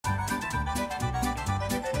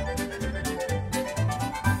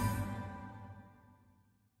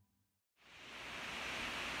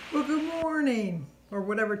morning, or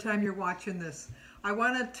whatever time you're watching this. I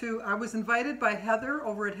was invited by Heather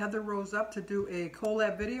over at Heather Rose Up to do a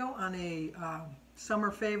collab video on a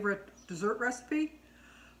summer favorite dessert recipe.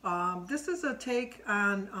 This is a take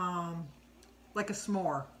on like a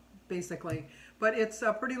s'more, basically, but it's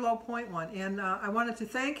a pretty low point one. And I wanted to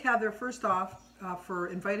thank Heather first off for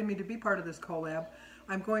inviting me to be part of this collab.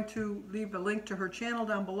 I'm going to leave a link to her channel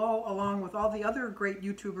down below, along with all the other great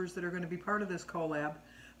YouTubers that are going to be part of this collab.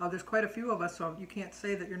 There's quite a few of us, so you can't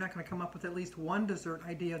say that you're not going to come up with at least one dessert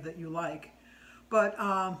idea that you like. But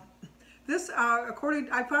this,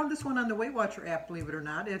 I found this one on the Weight Watcher app, believe it or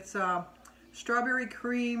not. It's strawberry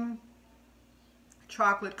cream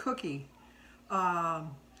chocolate cookie.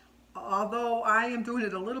 Although I am doing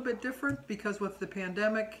it a little bit different because with the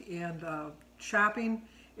pandemic and shopping,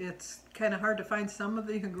 it's kind of hard to find some of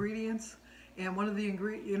the ingredients. And one of the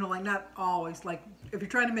ingredients, you know, like not always, like if you're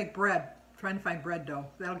trying to make bread, trying to find bread dough,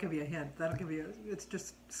 that'll give you a hint. That'll give you, it's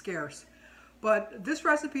just scarce. But this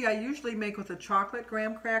recipe I usually make with a chocolate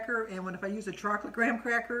graham cracker, and if I use a chocolate graham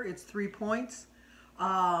cracker, it's 3 points.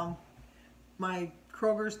 My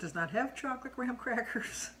Kroger's does not have chocolate graham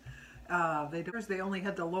crackers. They only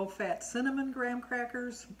had the low-fat cinnamon graham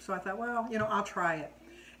crackers, so I thought, well, you know, I'll try it.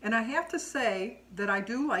 And I have to say that I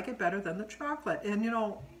do like it better than the chocolate. And you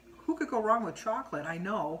know, who could go wrong with chocolate? I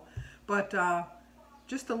know, but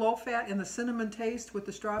just the low fat and the cinnamon taste with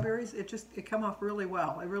the strawberries, it came off really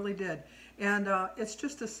well. It really did. And it's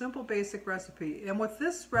just a simple, basic recipe. And with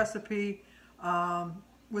this recipe,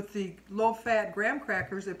 with the low fat graham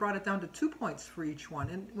crackers, it brought it down to 2 points for each one.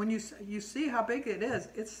 And when you see how big it is,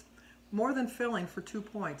 it's more than filling for 2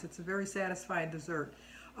 points. It's a very satisfying dessert.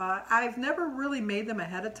 I've never really made them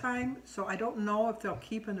ahead of time, so I don't know if they'll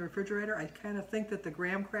keep in the refrigerator. I kind of think that the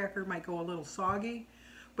graham cracker might go a little soggy.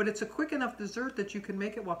 But it's a quick enough dessert that you can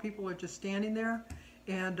make it while people are just standing there,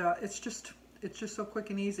 and it's just so quick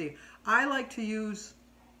and easy. I like to use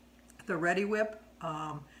the Ready Whip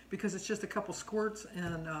because it's just a couple squirts,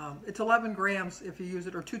 and it's 11 grams if you use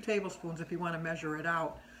it, or 2 tablespoons if you want to measure it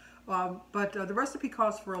out. But the recipe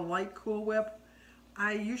calls for a light Cool Whip.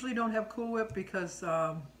 I usually don't have Cool Whip because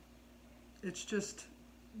it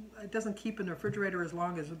doesn't keep in the refrigerator as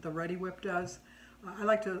long as the Ready Whip does. I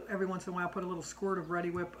like to, every once in a while, put a little squirt of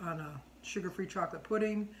Ready Whip on a sugar-free chocolate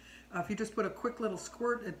pudding. If you just put a quick little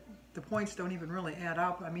squirt, the points don't even really add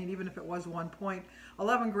up. I mean, even if it was 1 point,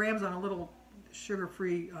 11 grams on a little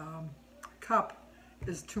sugar-free cup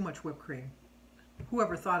is too much whipped cream.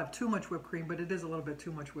 Whoever thought of too much whipped cream, but it is a little bit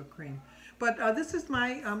too much whipped cream. But this is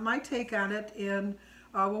my take on it. And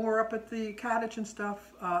when we're up at the cottage and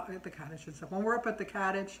stuff, when we're up at the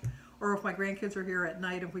cottage, or if my grandkids are here at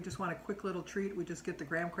night, if we just want a quick little treat, we just get the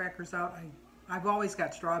graham crackers out. I've always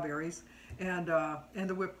got strawberries and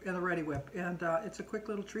the Ready Whip, and it's a quick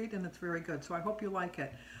little treat, and it's very good. So I hope you like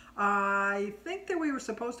it. I think that we were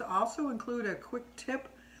supposed to also include a quick tip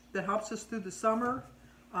that helps us through the summer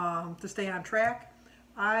to stay on track.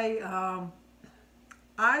 I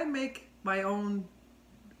make my own.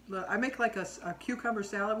 I make like a cucumber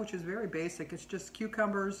salad, which is very basic. It's just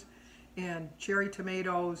cucumbers and cherry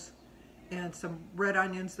tomatoes and some red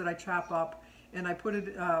onions that I chop up, and I put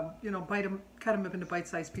it, you know, cut them up into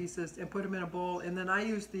bite-sized pieces and put them in a bowl. And then I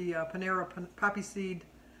use the Panera poppy seed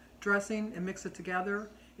dressing and mix it together,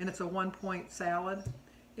 and it's a 1 point salad.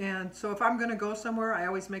 And so if I'm going to go somewhere, I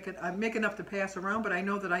always make it. I make enough to pass around, but I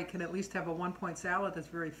know that I can at least have a 1 point salad that's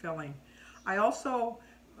very filling. I also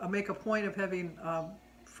make a point of having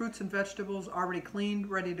fruits and vegetables already cleaned,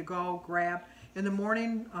 ready to go, grab. In the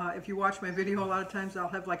morning, if you watch my video, a lot of times I'll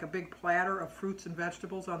have like a big platter of fruits and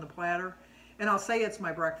vegetables on the platter. And I'll say it's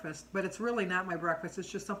my breakfast, but it's really not my breakfast. It's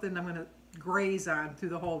just something I'm going to graze on through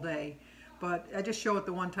the whole day. But I just show it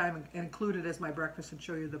the one time and include it as my breakfast and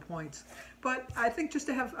show you the points. But I think just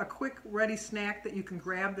to have a quick, ready snack that you can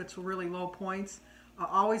grab that's really low points.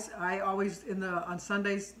 I always, on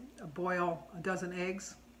Sundays, boil a dozen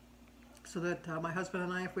eggs, so that my husband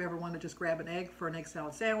and I, if we ever want to just grab an egg for an egg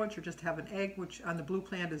salad sandwich, or just have an egg, which on the blue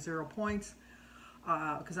plan is 0 points,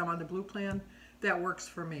 because I'm on the blue plan, that works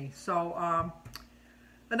for me. So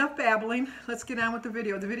enough babbling. Let's get on with the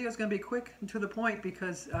video. The video is going to be quick and to the point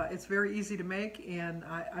because it's very easy to make, and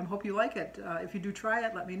I hope you like it. If you do try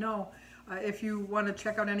it, let me know. If you want to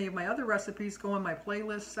check out any of my other recipes, go in my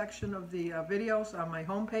playlist section of the videos on my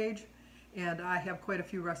homepage, and I have quite a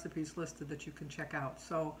few recipes listed that you can check out.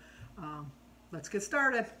 So let's get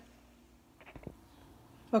started.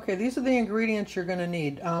 Okay, these are the ingredients you're going to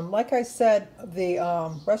need. Like I said,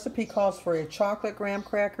 the recipe calls for a chocolate graham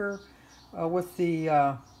cracker with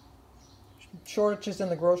the shortages in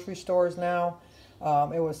the grocery stores now.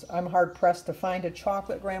 I'm hard pressed to find a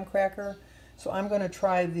chocolate graham cracker, so I'm going to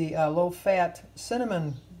try the low-fat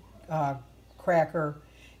cinnamon cracker,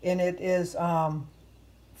 and it is 4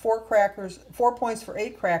 points for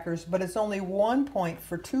 8 crackers, but it's only 1 point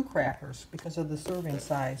for 2 crackers because of the serving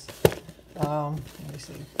size. Let me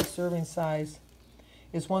see. The serving size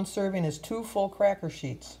is 1 serving is 2 full cracker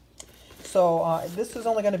sheets. So this is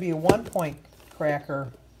only going to be a 1 point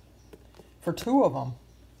cracker for 2 of them.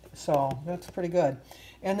 So that's pretty good.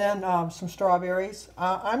 And then some strawberries.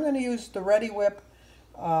 I'm going to use the Ready Whip.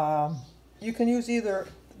 You can use either,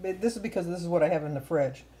 this is because this is what I have in the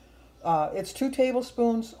fridge. It's 2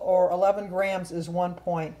 tablespoons or 11 grams is 1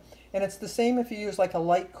 point. And it's the same if you use like a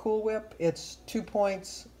light Cool Whip. It's 2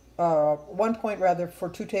 points, 1 point rather, for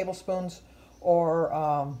 2 tablespoons or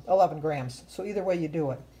 11 grams. So either way you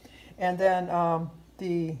do it. And then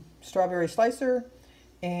the strawberry slicer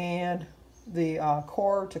and the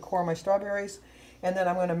core to core my strawberries. And then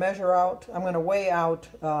I'm going to measure out, I'm going to weigh out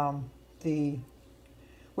the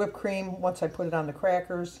whipped cream once I put it on the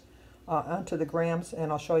crackers onto the grams,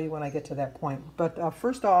 and I'll show you when I get to that point. But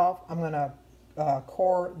first off, I'm going to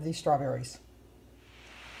core the strawberries.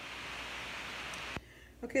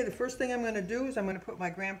 Okay, the first thing I'm going to do is I'm going to put my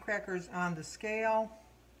graham crackers on the scale.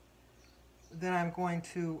 Then I'm going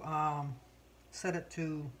to set it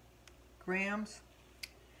to grams.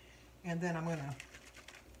 And then I'm going to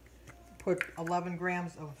put 11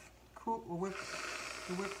 grams of whipped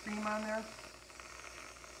cream on there.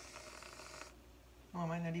 Oh, I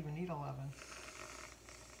might not even need 11.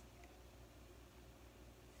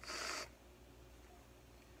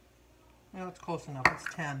 No, it's close enough. It's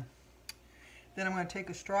 10. Then I'm going to take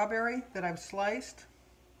a strawberry that I've sliced,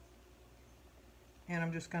 and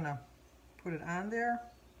I'm just going to put it on there.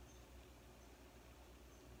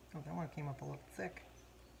 Oh, that one came up a little thick.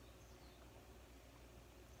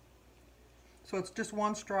 So it's just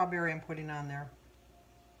 1 strawberry I'm putting on there.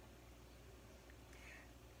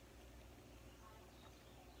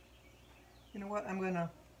 You know what, I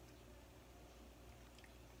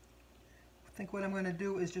think what I'm going to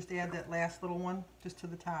do is just add that last little one just to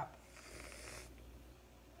the top.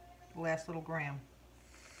 The last little gram.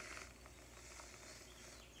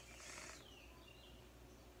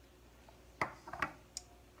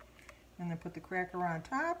 And then put the cracker on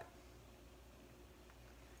top.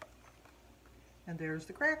 And there's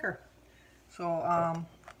the cracker. So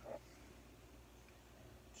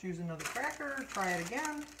let's use another cracker, try it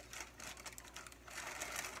again.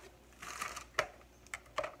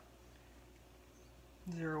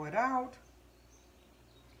 Zero it out.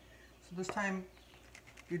 So this time,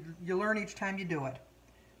 you learn each time you do it.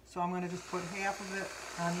 So I'm going to just put half of it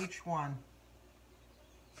on each one.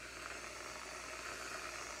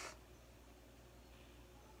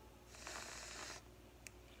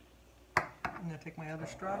 I'm going to take my other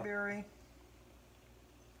strawberry.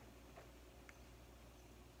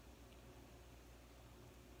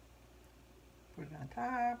 Put it on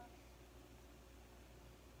top.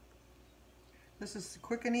 This is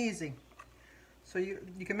quick and easy. So you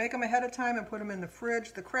can make them ahead of time and put them in the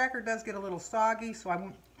fridge. The cracker does get a little soggy,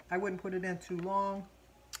 so I wouldn't put it in too long.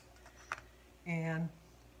 And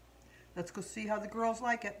let's go see how the girls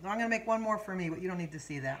like it. I'm going to make one more for me, but you don't need to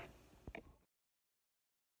see that.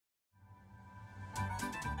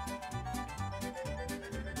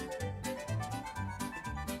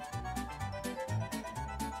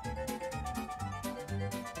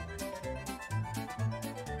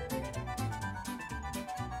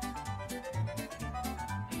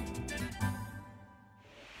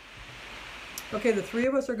 Okay, the 3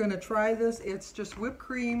 of us are going to try this. It's just whipped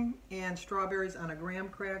cream and strawberries on a graham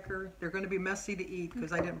cracker. They're going to be messy to eat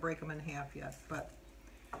because I didn't break them in half yet, but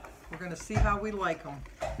we're going to see how we like them.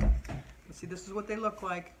 Let's see, this is what they look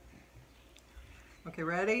like. Okay,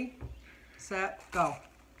 ready, set, go.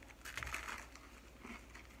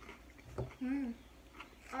 Graham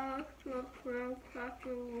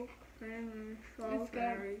cracker with cream and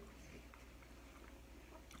strawberry.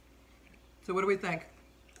 So what do we think?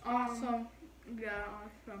 Awesome. Yeah,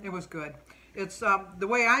 awesome. It was good. It's the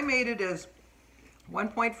way I made it is 1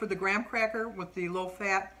 point for the graham cracker with the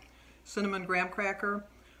low-fat cinnamon graham cracker,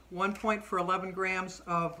 1 point for 11 grams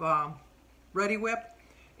of Ready Whip,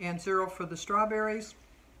 and 0 for the strawberries.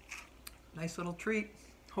 Nice little treat.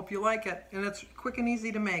 Hope you like it. And it's quick and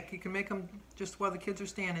easy to make. You can make them just while the kids are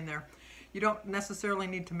standing there. You don't necessarily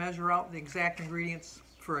need to measure out the exact ingredients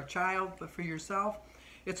for a child, but for yourself.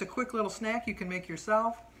 It's a quick little snack you can make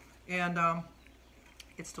yourself, and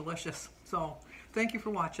it's delicious. So thank you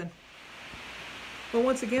for watching. Well,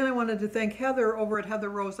 once again, I wanted to thank Heather over at Heather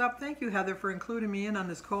Rose Up. Thank you, Heather, for including me in on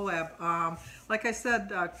this collab. Like I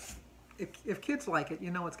said, if kids like it,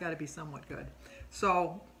 you know it's got to be somewhat good.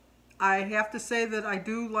 So I have to say that I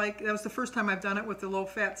do like, that was the first time I've done it with the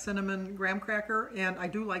low-fat cinnamon graham cracker, and I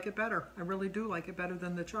do like it better. I really do like it better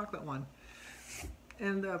than the chocolate one.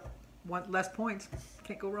 And want less points.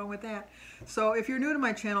 Can't go wrong with that. So if you're new to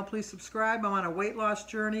my channel, please subscribe. I'm on a weight loss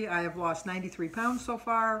journey. I have lost 93 pounds so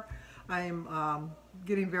far. I'm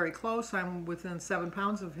getting very close. I'm within 7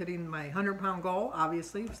 pounds of hitting my 100-pound goal.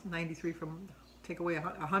 Obviously, 93 from take away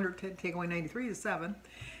 100, take away 93 is 7.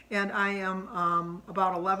 And I am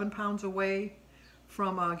about 11 pounds away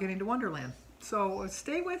from getting to Wonderland. So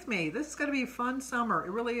stay with me. This is going to be a fun summer. It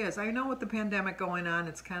really is. I know with the pandemic going on,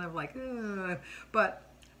 it's kind of like, but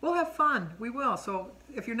we'll have fun. We will. So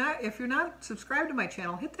if you're not subscribed to my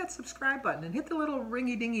channel, hit that subscribe button and hit the little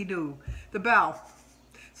ringy dingy do, the bell,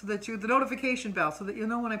 so that the notification bell, so that you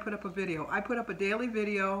know when I put up a video. I put up a daily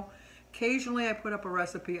video. Occasionally I put up a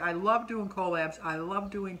recipe. I love doing collabs. I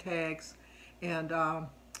love doing tags, and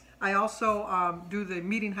I also do the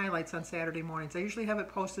meeting highlights on Saturday mornings. I usually have it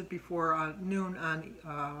posted before noon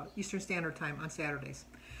on Eastern Standard Time on Saturdays.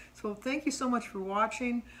 So thank you so much for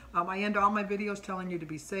watching. I end all my videos telling you to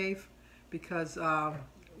be safe, because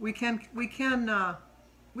we can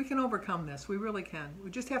overcome this. We really can. We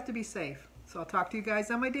just have to be safe. So I'll talk to you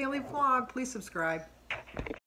guys on my daily vlog. Please subscribe.